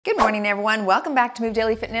Good morning, everyone. Welcome back to Move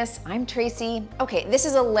Daily Fitness. I'm Tracy. Okay, this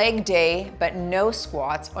is a leg day, but no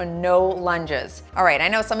squats or no lunges. All right, I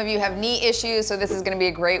know some of you have knee issues, so this is gonna be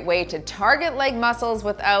a great way to target leg muscles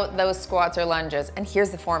without those squats or lunges. And here's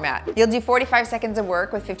the format. You'll do 45 seconds of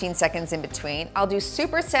work with 15 seconds in between. I'll do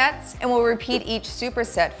supersets, and we'll repeat each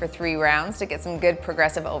superset for 3 rounds to get some good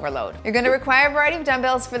progressive overload. You're gonna require a variety of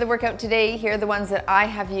dumbbells for the workout today. Here are the ones that I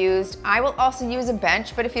have used. I will also use a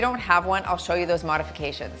bench, but if you don't have one, I'll show you those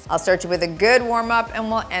modifications. I'll start you with a good warm up and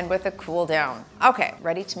we'll end with a cool down. Okay,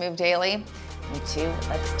 ready to move daily? Me too,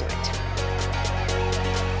 let's do it.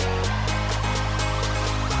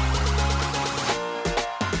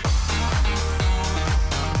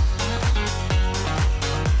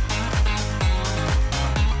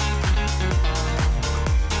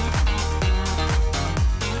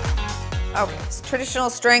 Okay, it's traditional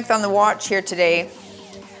strength on the watch here today.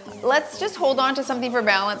 Let's just hold on to something for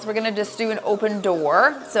balance. We're gonna just do an open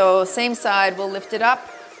door. So same side, we'll lift it up,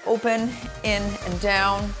 open, in, and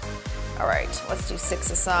down. All right, let's do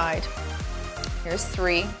 6 aside. Here's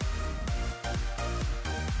 3.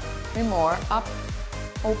 3 more, up,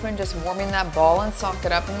 open, just warming that ball and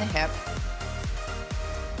socket up in the hip.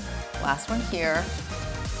 Last one here.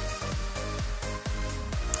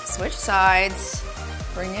 Switch sides,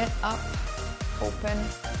 bring it up, open,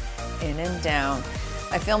 in and down.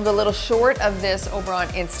 I filmed a little short of this over on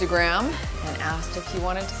Instagram and asked if you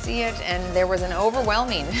wanted to see it, and there was an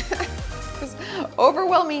overwhelming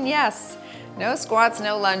yes. No squats,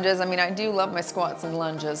 no lunges. I mean, I do love my squats and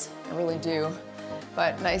lunges, I really do.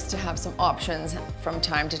 But nice to have some options from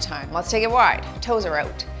time to time. Let's take it wide. Toes are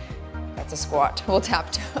out. That's a squat. We'll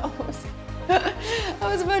tap toes. I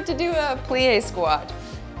was about to do a plie squat.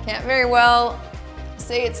 Can't very well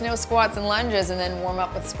say it's no squats and lunges and then warm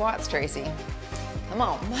up with squats, Tracy. Come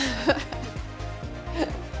on.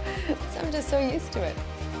 I'm just so used to it.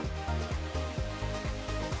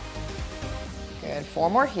 Good, 4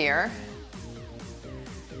 more here.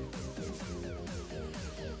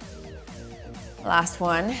 Last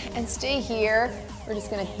one, and stay here. We're just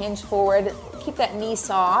gonna hinge forward, keep that knee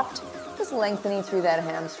soft, just lengthening through that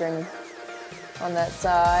hamstring on that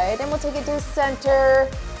side. And we'll take it to the center.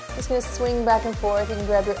 Just gonna swing back and forth. You can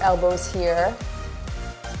grab your elbows here.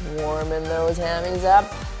 Warming those hammies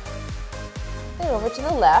up. And over to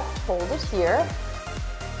the left, hold it here.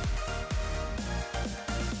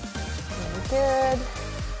 Very good.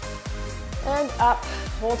 And up,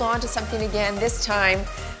 hold on to something again. This time,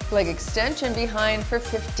 leg extension behind for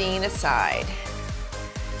 15 aside.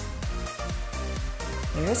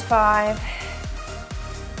 Here's 5.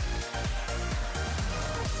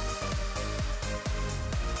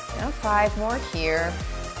 Now 5 more here.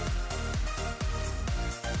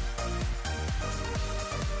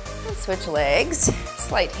 Switch legs,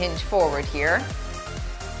 slight hinge forward here.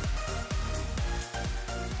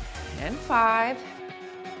 And 5.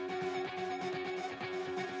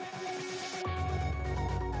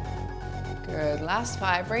 Good, last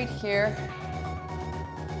 5 right here.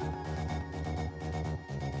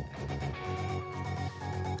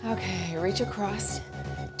 Okay, reach across,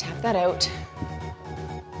 tap that out.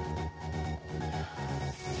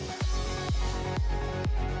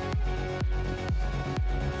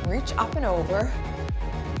 Reach up and over.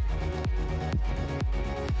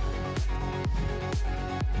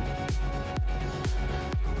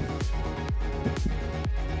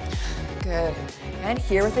 Good. And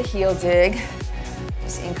here with the heel dig,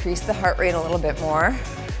 just increase the heart rate a little bit more.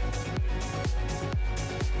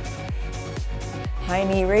 High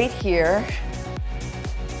knee right here.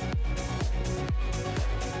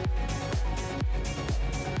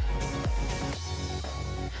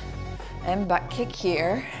 And butt kick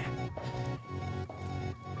here.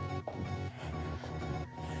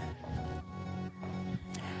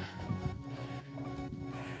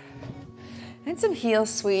 And some heel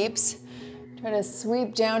sweeps. Try to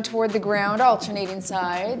sweep down toward the ground, alternating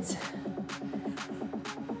sides.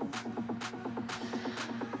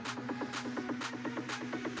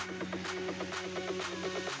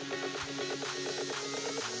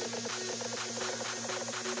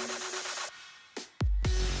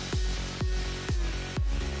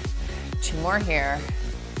 Two more here.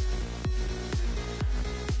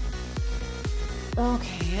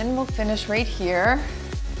 Okay, and we'll finish right here.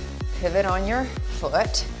 Pivot on your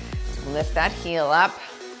foot. Lift that heel up.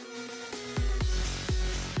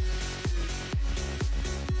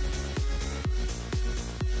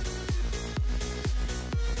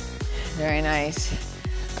 Very nice.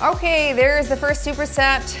 Okay, there's the first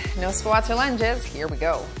superset. No squats or lunges. Here we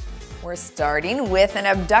go. We're starting with an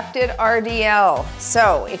abducted RDL.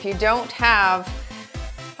 So if you don't have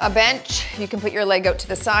A bench, you can put your leg out to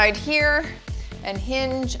the side here and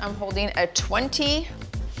hinge. I'm holding a 20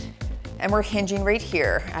 and we're hinging right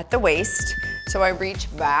here at the waist. So I reach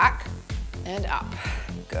back and up.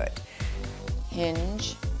 Good.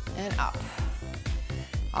 Hinge and up.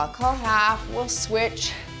 I'll call half, we'll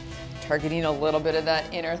switch. Targeting a little bit of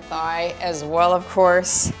that inner thigh as well, of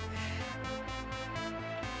course.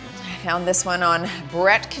 I found this one on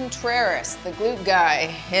Brett Contreras, the glute guy,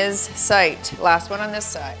 his site. Last one on this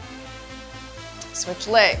side. Switch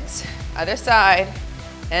legs, other side,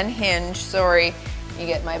 and hinge. Sorry, you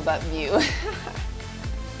get my butt view.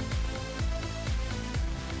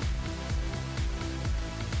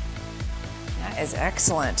 That is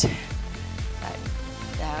excellent.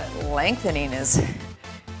 That lengthening is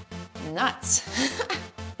nuts.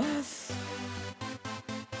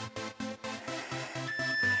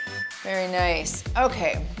 Very nice.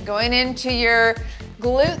 Okay, going into your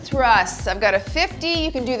glute thrusts. I've got a 50.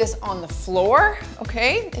 You can do this on the floor,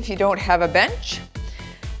 okay, if you don't have a bench.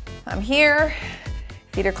 I'm here,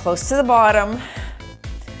 feet are close to the bottom,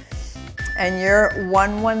 and you're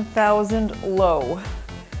 1/1000 low,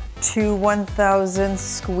 2/1000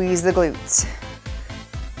 squeeze the glutes.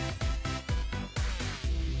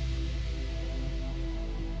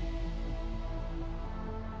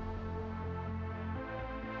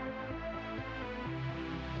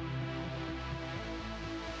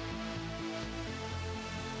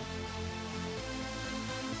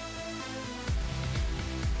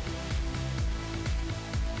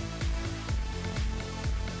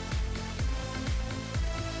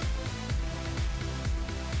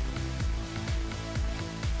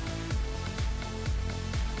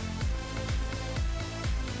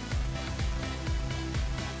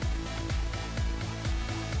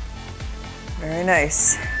 Very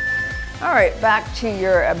nice. All right, back to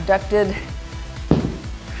your abducted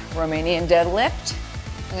Romanian deadlift.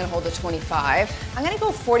 I'm gonna hold a 25. I'm gonna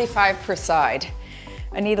go 45 per side.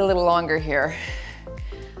 I need a little longer here.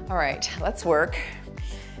 All right, let's work.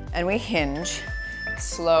 And we hinge,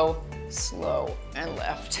 slow, slow, and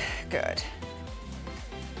lift. Good.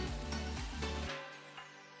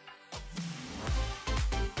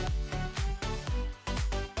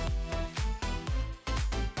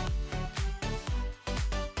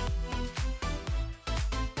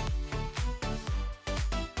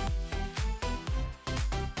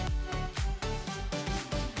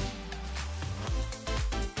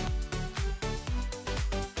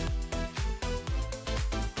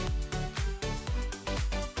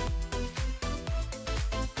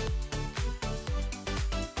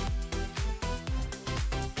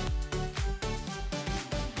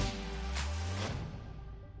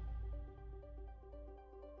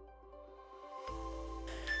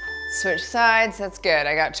 Switch sides, that's good.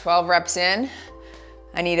 I got 12 reps in.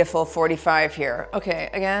 I need a full 45 here. Okay,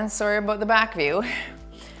 again, sorry about the back view.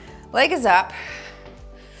 Leg is up,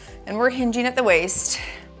 and we're hinging at the waist.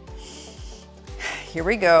 Here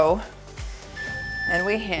we go, and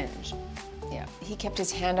we hinge. Yeah, he kept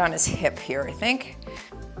his hand on his hip here, I think.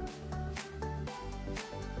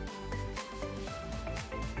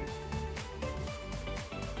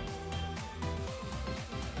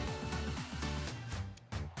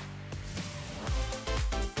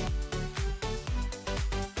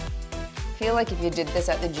 I feel like if you did this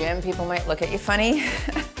at the gym, people might look at you funny.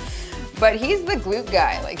 But he's the glute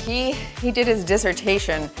guy. Like he did his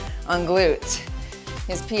dissertation on glutes,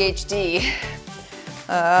 his PhD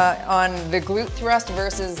on the glute thrust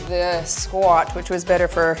versus the squat, which was better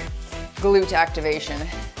for glute activation.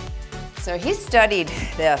 So he studied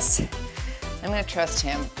this. I'm gonna trust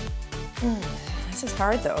him. This is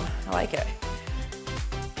hard though, I like it.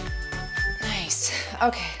 Nice,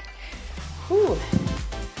 okay. Whew.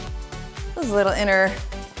 Those little inner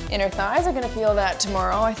thighs are gonna feel that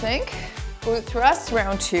tomorrow, I think. Glute thrusts,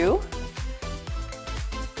 round 2.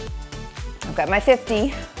 I've got my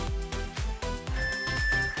 50.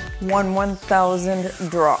 1/1000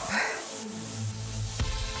 drop.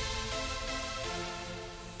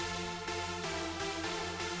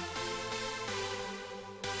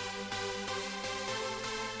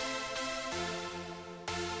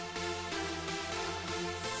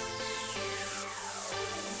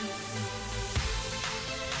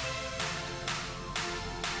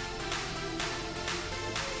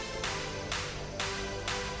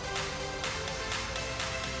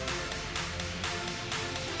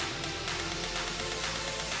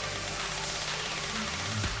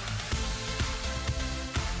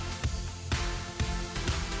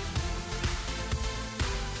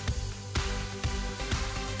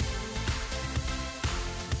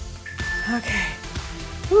 Okay,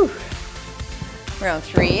 whew. Round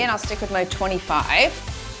 3, and I'll stick with my 25.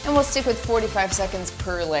 And we'll stick with 45 seconds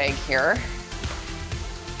per leg here.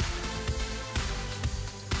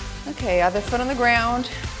 Okay, other foot on the ground,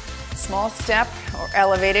 small step or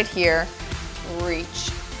elevated here,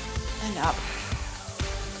 reach and up.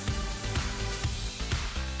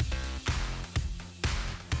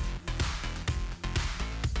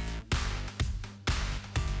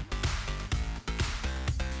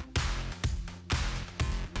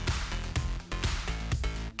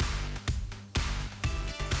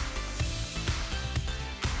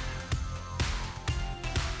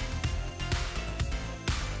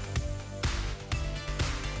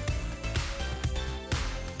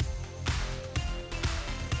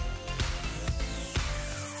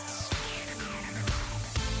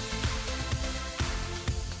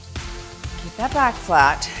 That back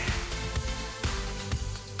flat.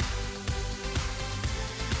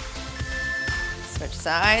 Switch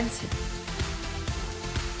sides.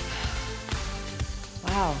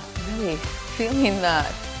 Wow, really feeling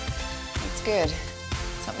that. That's good.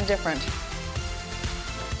 Something different.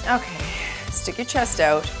 Okay, stick your chest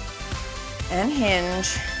out and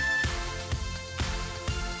hinge.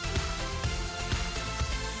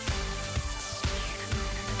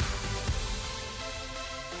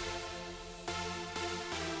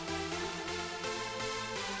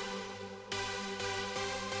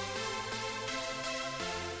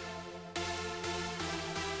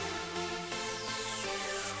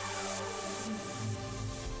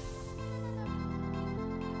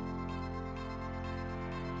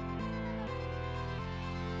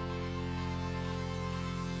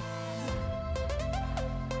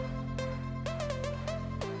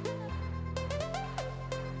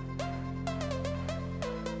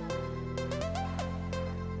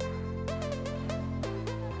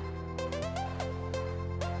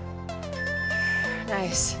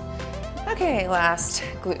 Nice. Okay, last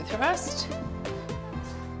glute thrust.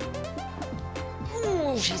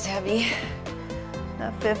 Ooh, she's heavy.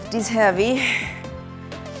 That 50's heavy.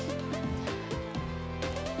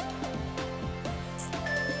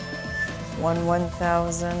 One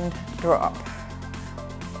 1,000 drop.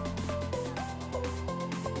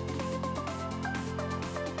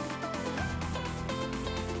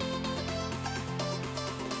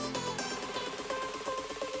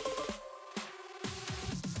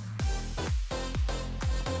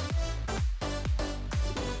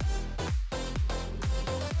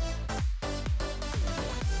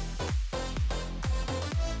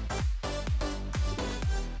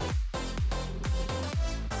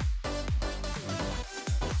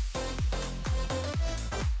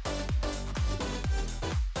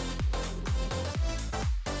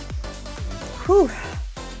 Whew,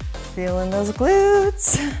 feeling those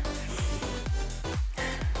glutes.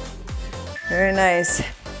 Very nice.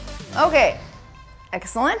 Okay,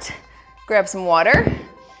 excellent. Grab some water,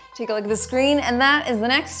 take a look at the screen, and that is the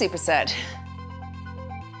next superset.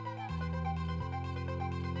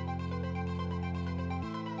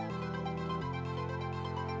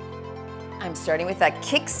 I'm starting with that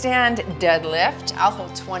kickstand deadlift. I'll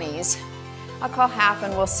hold 20s. I'll call half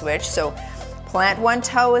and we'll switch. So plant one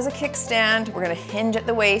toe as a kickstand. We're gonna hinge at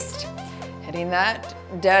the waist, hitting that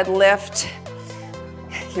deadlift.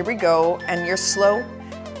 Here we go, and you're slow,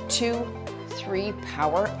 2, 3,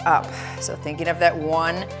 power up. So thinking of that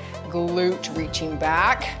one glute reaching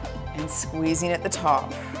back and squeezing at the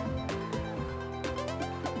top.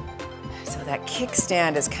 So that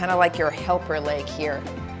kickstand is kind of like your helper leg here.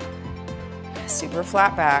 Super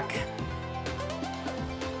flat back.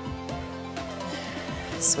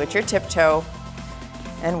 Switch your tiptoe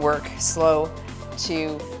and work slow,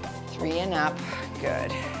 2, 3 and up,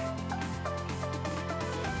 good.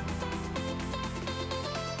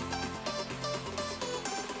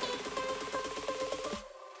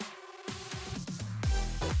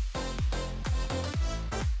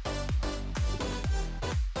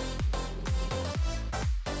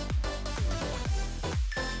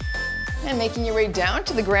 And making your way down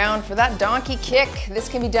to the ground for that donkey kick. This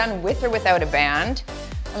can be done with or without a band.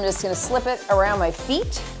 I'm just gonna slip it around my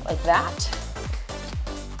feet like that.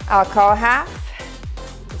 I'll call half.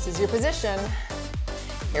 This is your position.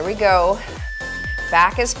 Here we go.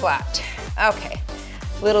 Back is flat. Okay,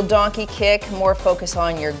 little donkey kick, more focus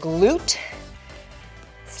on your glute.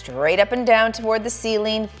 Straight up and down toward the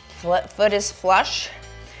ceiling. Foot is flush.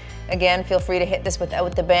 Again, feel free to hit this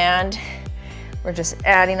without the band. We're just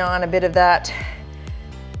adding on a bit of that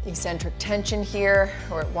eccentric tension here,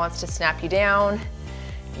 or it wants to snap you down.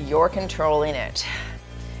 You're controlling it.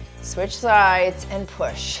 Switch sides and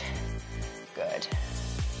push. Good.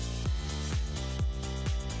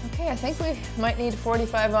 Okay, I think we might need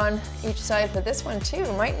 45 on each side for this one too,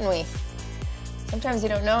 mightn't we? Sometimes you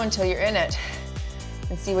don't know until you're in it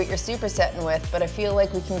and see what you're supersetting with, but I feel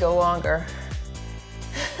like we can go longer.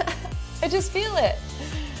 I just feel it.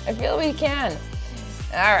 I feel we can.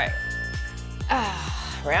 All right.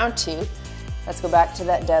 Round 2. Let's go back to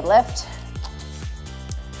that deadlift.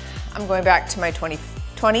 I'm going back to my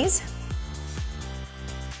 20s.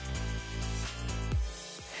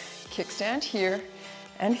 Kickstand here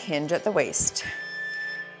and hinge at the waist.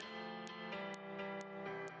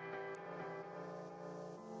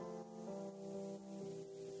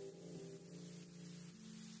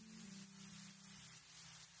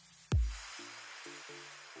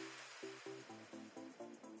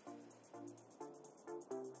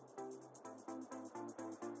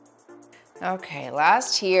 Okay,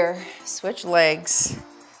 last here, switch legs.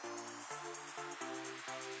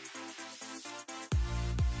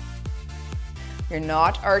 You're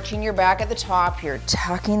not arching your back at the top, you're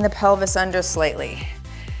tucking the pelvis under slightly.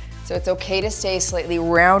 So it's okay to stay slightly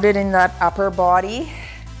rounded in that upper body.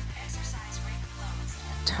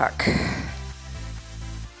 Tuck.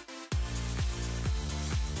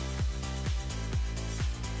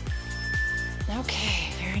 Okay,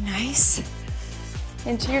 very nice.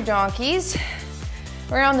 Into your donkeys.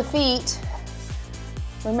 Around the feet.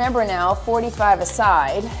 Remember now, 45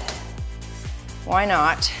 aside. Why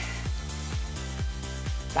not?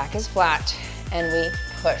 Back is flat and we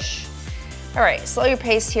push. All right, slow your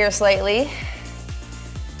pace here slightly.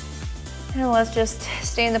 And let's just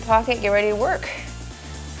stay in the pocket, get ready to work.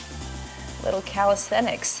 Little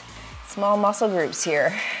calisthenics, small muscle groups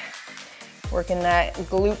here. Working that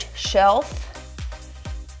glute shelf.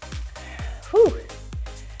 Whew.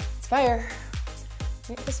 Fire.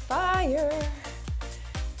 It was fire.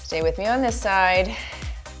 Stay with me on this side.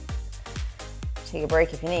 Take a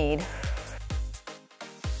break if you need.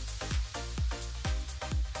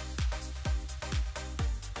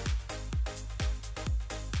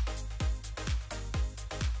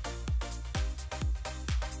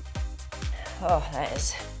 Oh, that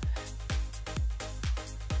is.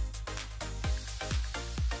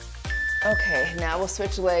 Okay, now we'll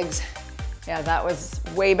switch legs. Yeah, that was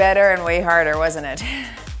way better and way harder, wasn't it?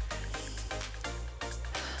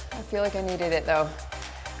 I feel like I needed it though.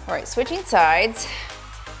 All right, switching sides.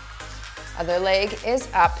 Other leg is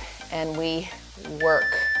up and we work.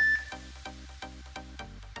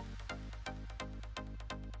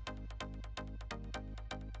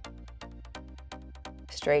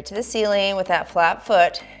 Straight to the ceiling with that flat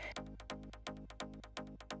foot.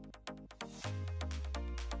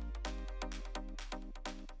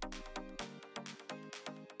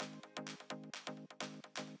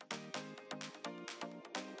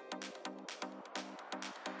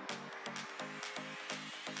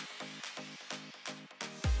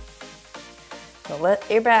 Don't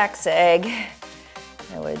let your back sag.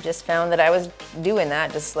 I would have just found that I was doing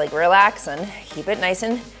that, just like relaxing. Keep it nice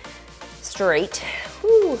and straight.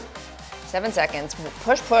 Whew. 7 seconds.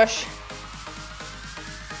 Push, push.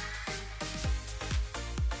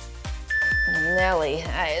 Nelly,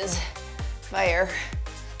 that is fire.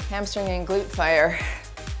 Hamstring and glute fire.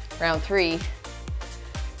 Round 3.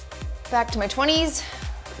 Back to my 20s.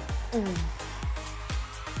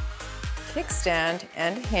 Kickstand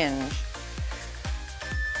and hinge.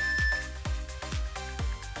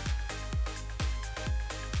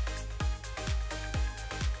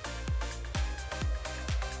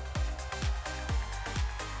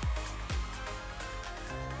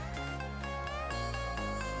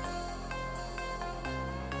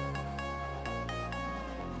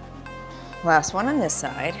 Last one on this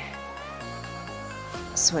side.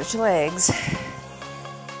 Switch legs.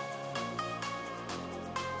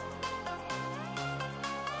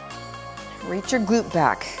 Reach your glute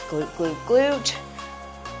back. Glute, glute, glute.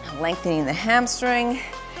 Lengthening the hamstring,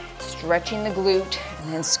 stretching the glute,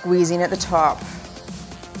 and then squeezing at the top.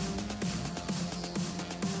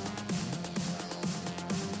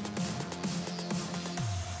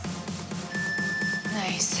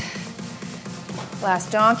 Nice.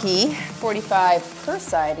 Last donkey, 45 per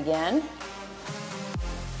side again.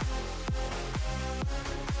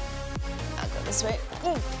 I'll go this way.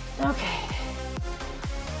 Okay.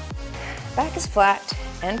 Back is flat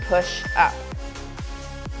and push up.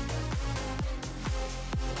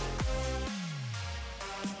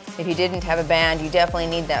 If you didn't have a band, you definitely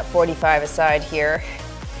need that 45 aside here.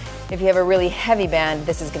 If you have a really heavy band,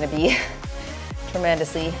 this is going to be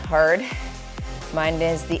tremendously hard. Mine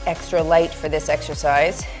is the extra light for this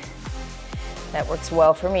exercise. That works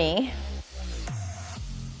well for me.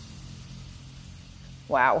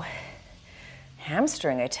 Wow.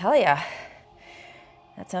 Hamstring, I tell ya.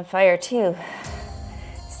 That's on fire too.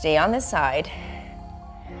 Stay on this side.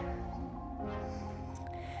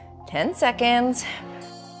 10 seconds.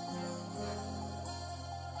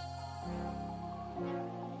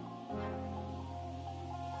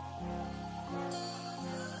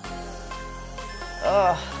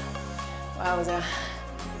 Oh, wow, that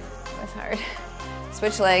was hard.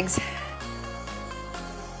 Switch legs.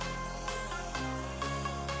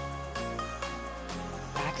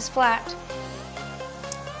 Back is flat.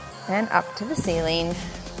 And up to the ceiling.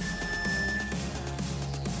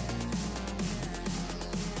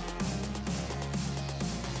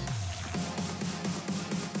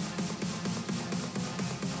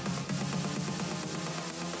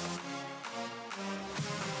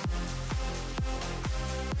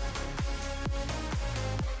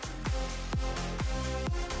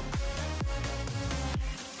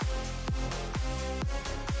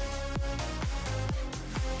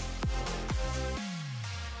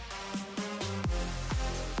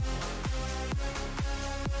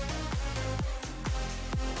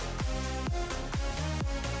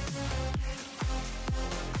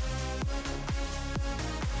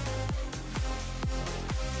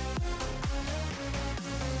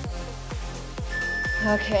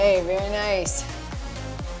 Okay, very nice.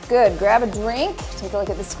 Good, grab a drink, take a look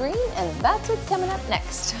at the screen, and that's what's coming up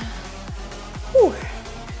next. Whew.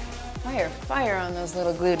 Fire on those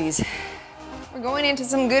little glutees. We're going into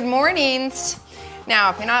some good mornings. Now,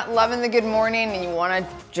 if you're not loving the good morning and you wanna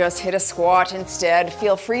just hit a squat instead,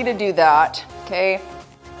 feel free to do that, okay?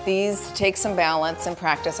 These take some balance and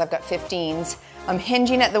practice. I've got 15s. I'm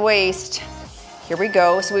hinging at the waist. Here we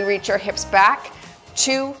go, so we reach our hips back,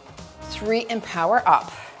 2, 3, and power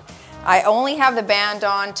up. I only have the band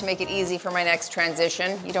on to make it easy for my next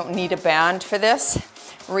transition. You don't need a band for this.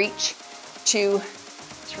 Reach, 2,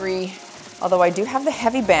 3, although I do have the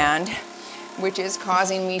heavy band, which is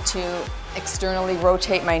causing me to externally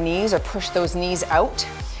rotate my knees or push those knees out,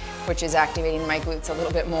 which is activating my glutes a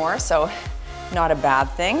little bit more, so not a bad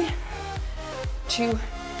thing. 2,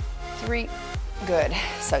 3, good.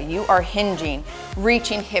 So you are hinging,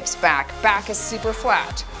 reaching hips back. Back is super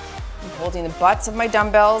flat. I'm holding the butts of my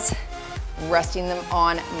dumbbells, resting them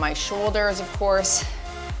on my shoulders, of course.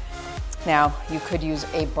 Now, you could use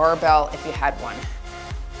a barbell if you had one.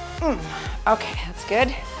 Okay, that's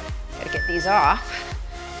good. Gotta get these off.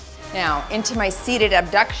 Now, into my seated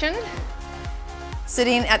abduction,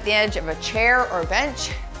 sitting at the edge of a chair or a bench.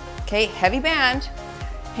 Okay, heavy band,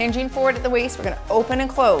 hinging forward at the waist. We're gonna open and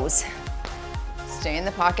close. Stay in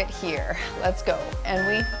the pocket here. Let's go. And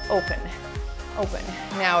we open. Open.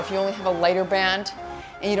 Now, if you only have a lighter band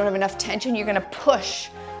and you don't have enough tension, you're gonna push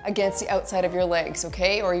against the outside of your legs,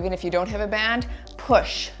 okay? Or even if you don't have a band,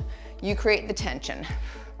 push. You create the tension.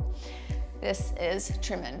 This is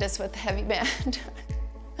tremendous with the heavy band.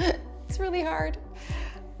 It's really hard.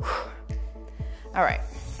 All right,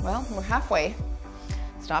 well, we're halfway.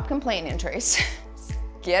 Stop complaining, Trace.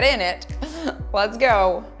 Get in it. Let's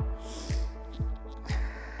go.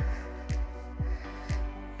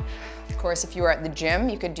 Of course, if you were at the gym,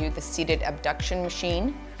 you could do the seated abduction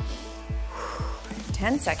machine.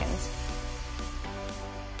 10 seconds.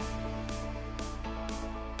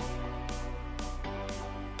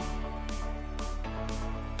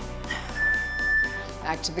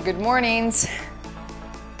 Back to the good mornings.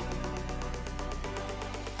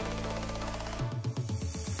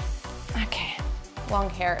 Okay, long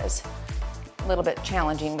hair is a little bit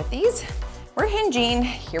challenging with these. We're hinging,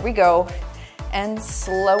 here we go. And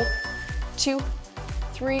slow, 2,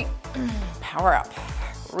 3, power up.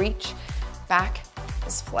 Reach, back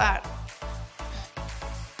is flat.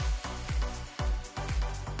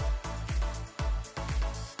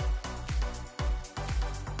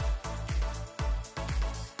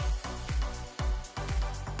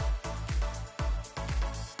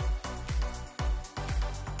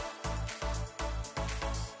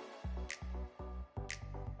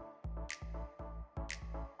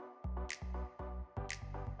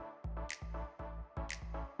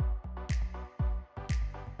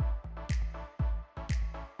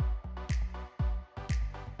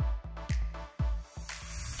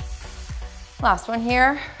 Last one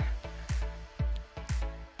here.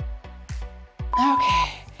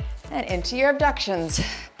 Okay, and into your abductions.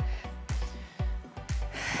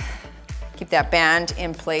 Keep that band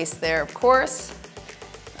in place there, of course.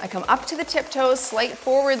 I come up to the tiptoes, slight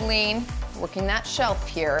forward lean, working that shelf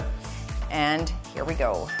here. And here we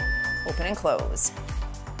go, open and close.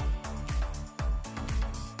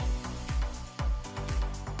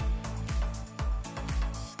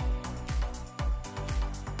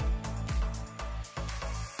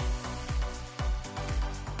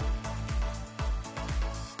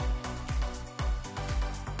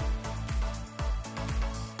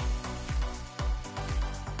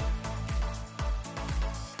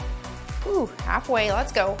 Ooh, halfway,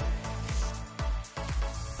 let's go.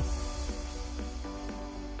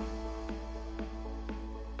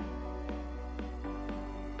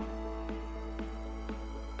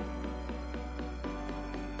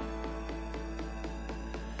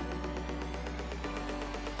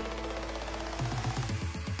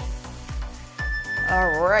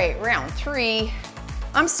 All right, round 3.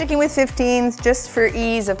 I'm sticking with 15s just for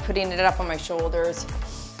ease of putting it up on my shoulders.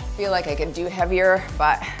 I feel like I could do heavier,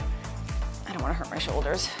 but I don't want to hurt my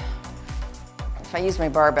shoulders. If I use my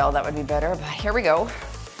barbell, that would be better, but here we go.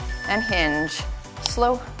 And hinge.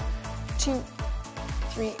 Slow, 2,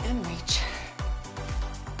 3, and reach.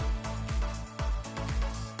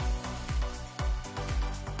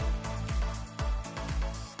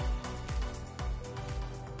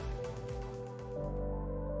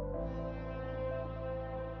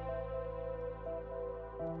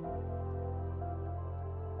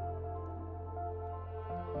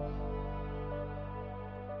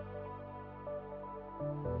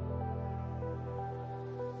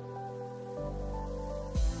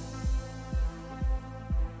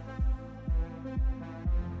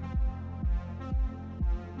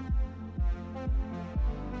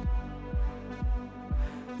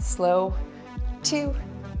 Slow, 2,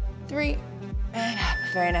 3, and up.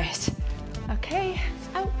 Very nice. Okay,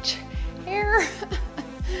 ouch, here.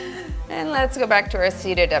 And let's go back to our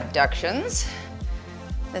seated abductions.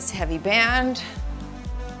 This heavy band.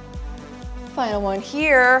 Final one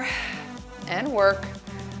here, and work.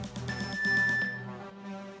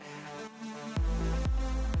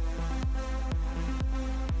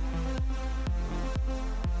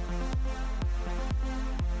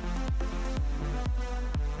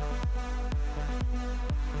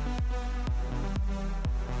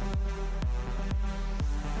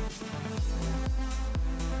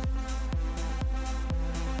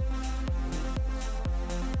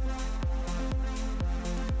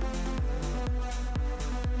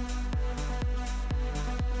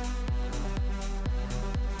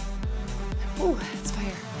 Ooh, that's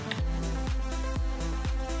fire.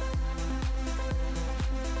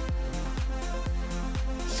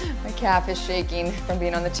 My calf is shaking from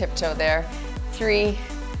being on the tiptoe there. 3,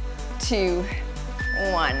 2,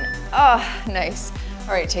 1. Oh, nice.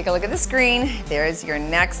 All right, take a look at the screen. There's your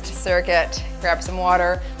next circuit. Grab some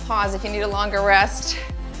water. Pause if you need a longer rest.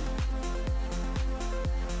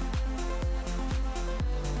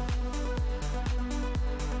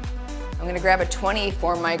 I'm gonna grab a 20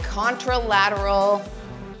 for my contralateral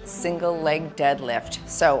single leg deadlift.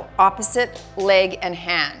 So opposite leg and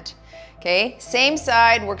hand, okay? Same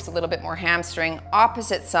side works a little bit more hamstring,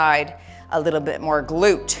 opposite side a little bit more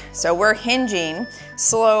glute. So we're hinging,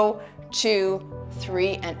 slow, 2,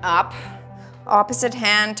 3, and up. Opposite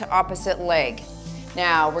hand to opposite leg.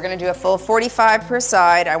 Now we're gonna do a full 45 per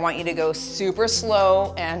side. I want you to go super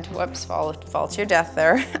slow and, whoops, fall to your death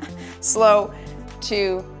there. Slow,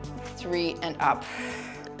 2, 3, and up.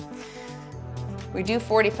 We do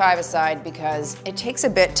 45 a side because it takes a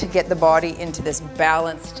bit to get the body into this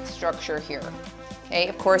balanced structure here. Okay,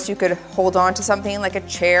 of course you could hold on to something like a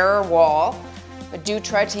chair or wall, but do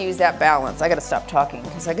try to use that balance. I gotta stop talking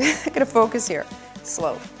because I gotta focus here.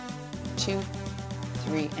 Slow, 2,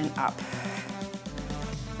 3, and up.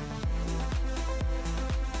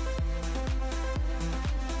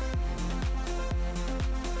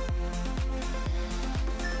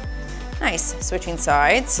 Nice, switching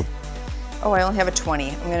sides. Oh, I only have a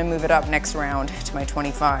 20. I'm gonna move it up next round to my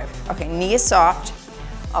 25. Okay, knee is soft,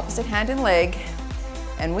 opposite hand and leg,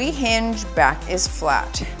 and we hinge, back is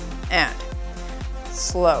flat. And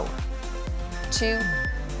slow, 2,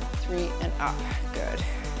 3, and up, good.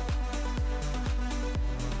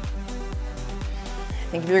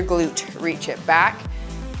 Think of your glute, reach it back,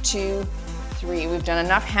 2, 3. We've done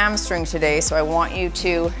enough hamstring today, so I want you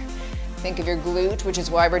to think of your glute, which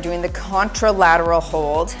is why we're doing the contralateral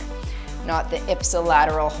hold, not the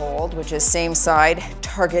ipsilateral hold, which is same side,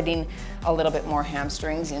 targeting a little bit more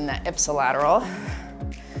hamstrings in that ipsilateral.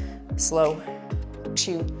 Slow,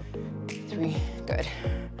 2, 3, good.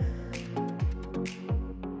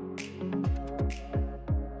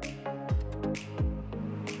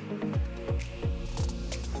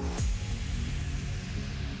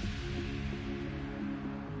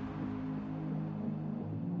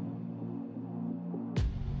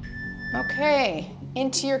 Okay,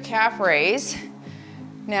 into your calf raise.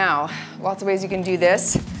 Now, lots of ways you can do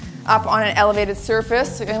this. Up on an elevated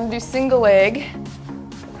surface, so you're gonna do single leg.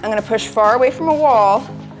 I'm gonna push far away from a wall,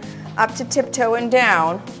 up to tiptoe and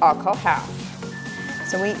down, I'll call half.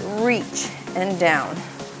 So we reach and down,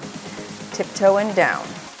 tiptoe and down.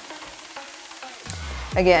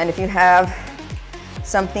 Again, if you have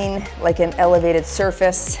something like an elevated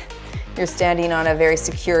surface. You're standing on a very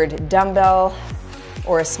secured dumbbell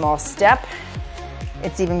or a small step.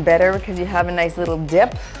 It's even better because you have a nice little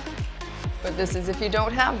dip, but this is if you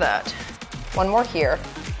don't have that. One more here.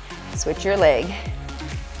 Switch your leg.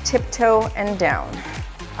 Tiptoe and down.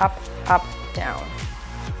 Up, up, down.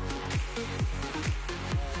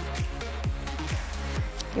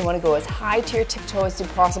 You want to go as high to your tiptoe as you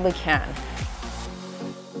possibly can.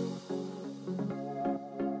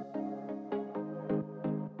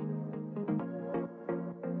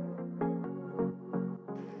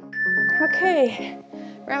 Okay,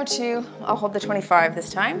 round 2, I'll hold the 25 this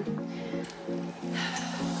time.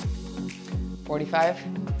 45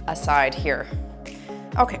 aside here.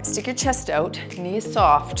 Okay, stick your chest out, knees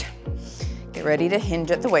soft. Get ready to hinge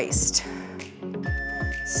at the waist.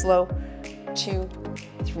 Slow, 2,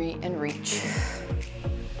 3, and reach.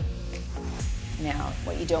 Now,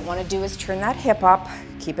 what you don't want to do is turn that hip up.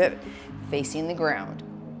 Keep it facing the ground.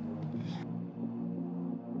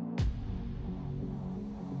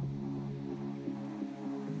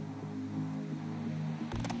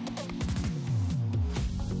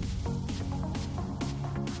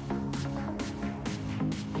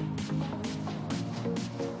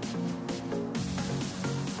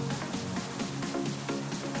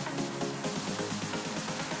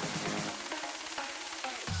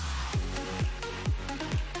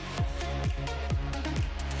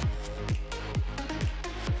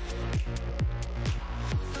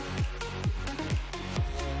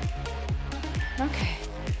 Okay,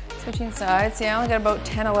 switching sides. Yeah, I only got about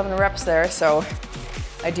 10, 11 reps there, so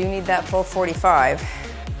I do need that full 45.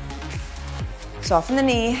 Soften the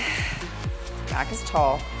knee, back is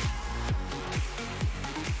tall.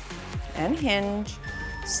 And hinge,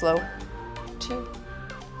 slow, 2,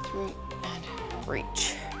 3, and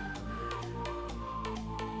reach.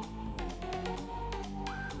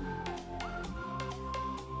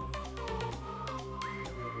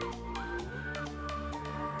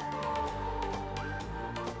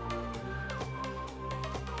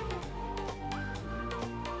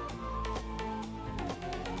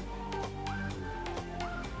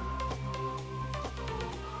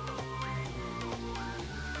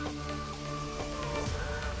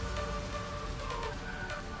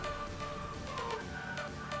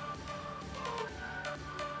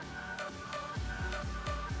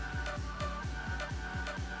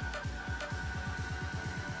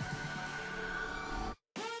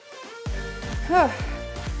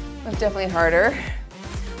 That's definitely harder.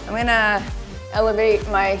 I'm gonna elevate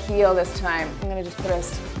my heel this time. I'm gonna just put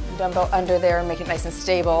a dumbbell under there and make it nice and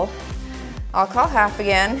stable. I'll call half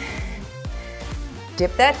again.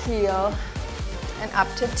 Dip that heel and up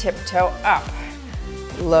to tiptoe up.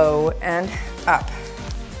 Low and up.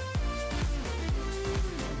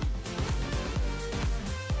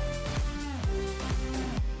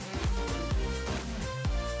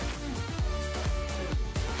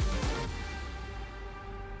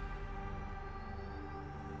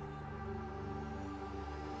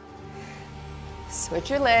 Switch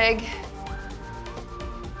your leg.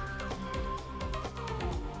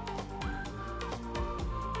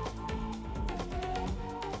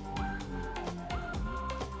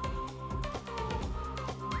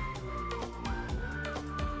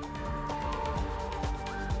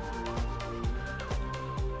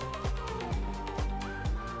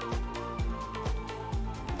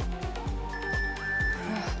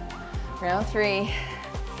 Round 3.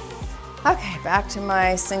 Okay, back to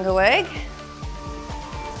my single leg.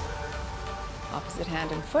 Opposite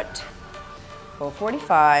hand and foot. Full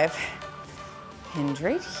 45. Hinge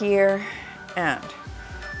right here and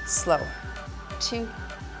slow. 2.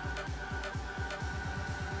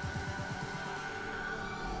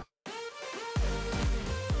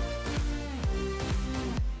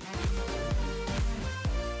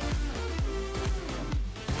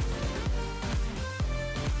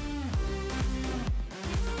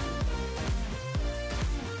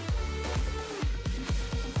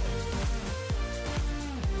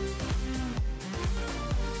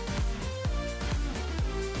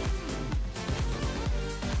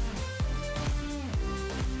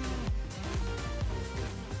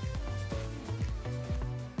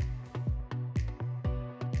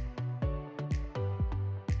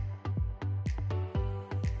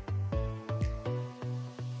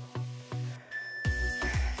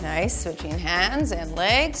 Nice, switching hands and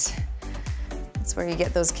legs. That's where you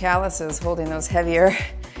get those calluses, holding those heavier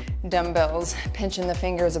dumbbells, pinching the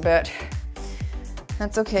fingers a bit.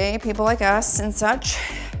 That's okay, people like us and such.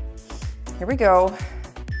 Here we go.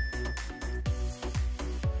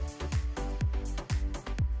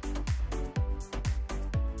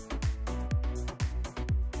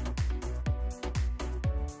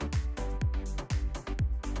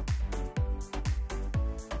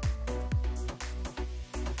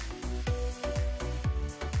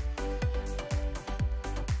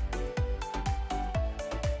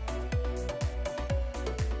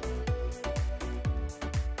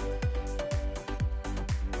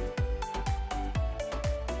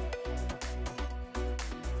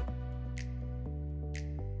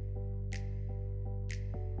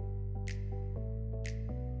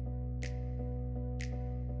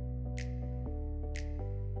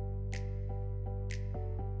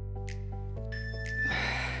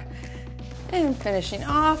 And finishing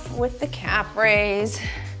off with the calf raise.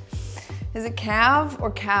 Is it calf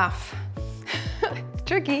or calf? It's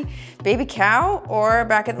tricky. Baby cow or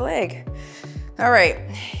back of the leg. All right,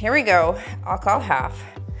 here we go. I'll call half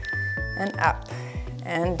and up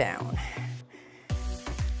and down.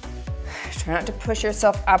 Try not to push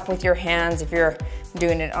yourself up with your hands if you're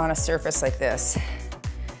doing it on a surface like this.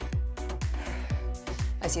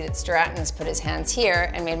 I see that Stratton's put his hands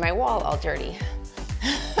here and made my wall all dirty.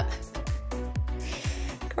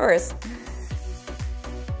 Of course.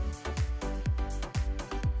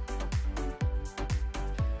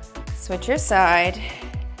 Switch your side,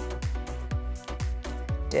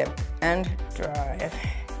 dip and drive.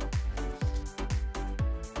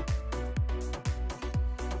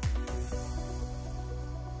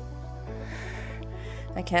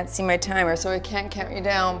 I can't see my timer, so I can't count you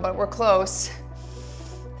down, but we're close.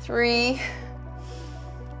 3,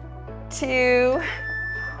 2,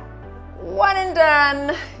 1 and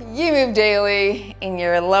done. You move daily in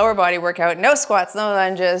your lower body workout. No squats, no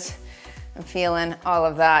lunges. I'm feeling all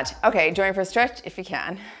of that. Okay, join for a stretch if you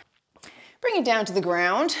can. Bring it down to the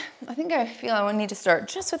ground. I think I feel I need to start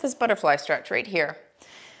just with this butterfly stretch right here.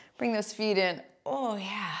 Bring those feet in. Oh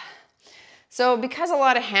yeah. So because a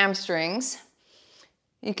lot of hamstrings,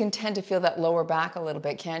 you can tend to feel that lower back a little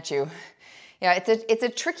bit, can't you? Yeah, it's a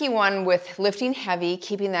tricky one with lifting heavy,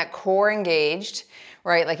 keeping that core engaged,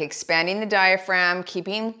 right? Like expanding the diaphragm,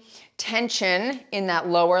 keeping tension in that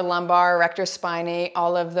lower lumbar, rectus spinae,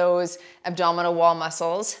 all of those abdominal wall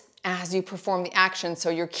muscles as you perform the action.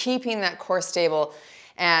 So you're keeping that core stable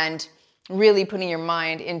and really putting your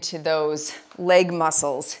mind into those leg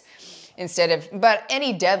muscles instead of, but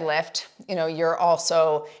any deadlift, you know, you're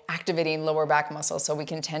also activating lower back muscles, so we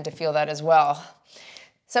can tend to feel that as well.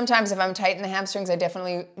 Sometimes if I'm tight in the hamstrings, I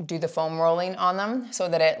definitely do the foam rolling on them so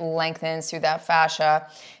that it lengthens through that fascia,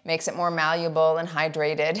 makes it more malleable and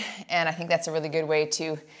hydrated. And I think that's a really good way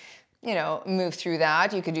to, you know, move through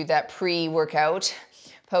that. You could do that pre-workout,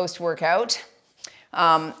 post-workout.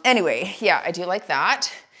 Anyway, yeah, I do like that.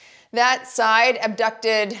 That side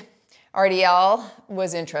abducted RDL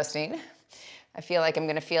was interesting. I feel like I'm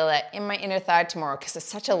gonna feel that in my inner thigh tomorrow because it's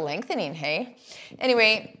such a lengthening, hey?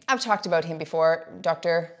 Anyway, I've talked about him before,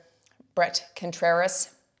 Dr. Brett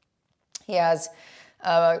Contreras. He has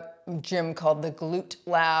a gym called the Glute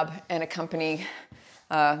Lab and a company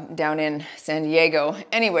down in San Diego.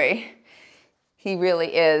 Anyway, he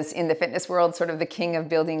really is, in the fitness world, sort of the king of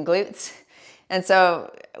building glutes. And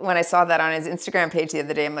so when I saw that on his Instagram page the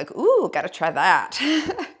other day, I'm like, ooh, gotta try that.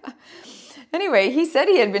 Anyway, he said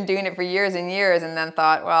he had been doing it for years and years and then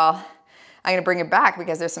thought, well, I'm gonna bring it back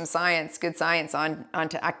because there's some science, good science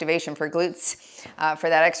onto activation for glutes for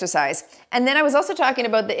that exercise. And then I was also talking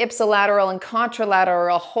about the ipsilateral and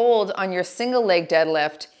contralateral hold on your single leg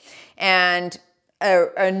deadlift. And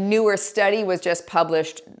a newer study was just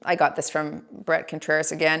published, I got this from Brett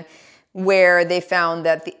Contreras again, where they found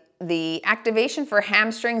that the activation for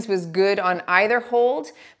hamstrings was good on either hold,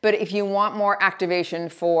 but if you want more activation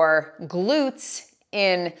for glutes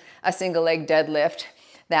in a single leg deadlift,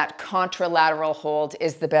 that contralateral hold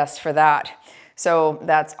is the best for that. So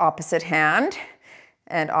that's opposite hand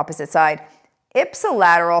and opposite side.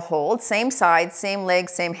 Ipsilateral hold, same side, same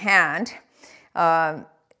leg, same hand,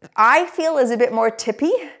 I feel is a bit more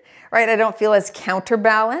tippy, right? I don't feel as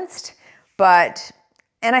counterbalanced, but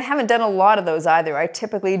and I haven't done a lot of those either. I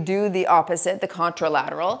typically do the opposite, the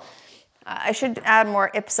contralateral. I should add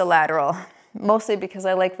more ipsilateral, mostly because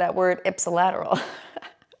I like that word ipsilateral.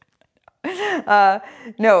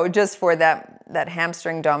 No, just for that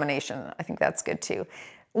hamstring domination. I think that's good too.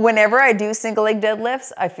 Whenever I do single leg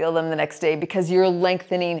deadlifts, I feel them the next day because you're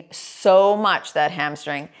lengthening so much that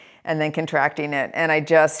hamstring and then contracting it. And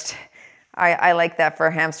I like that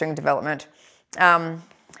for hamstring development.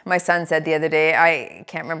 My son said the other day, I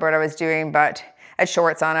can't remember what I was doing, but I had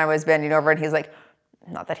shorts on, I was bending over and he's like,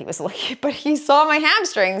 not that he was looking, but he saw my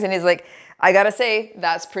hamstrings and he's like, I gotta say,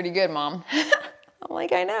 that's pretty good, Mom. I'm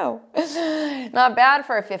like, I know. Not bad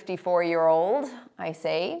for a 54-year-old, I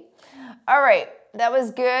say. All right, that was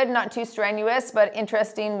good, not too strenuous, but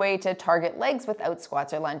interesting way to target legs without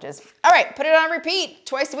squats or lunges. All right, put it on repeat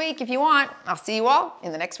twice a week if you want. I'll see you all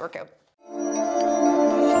in the next workout.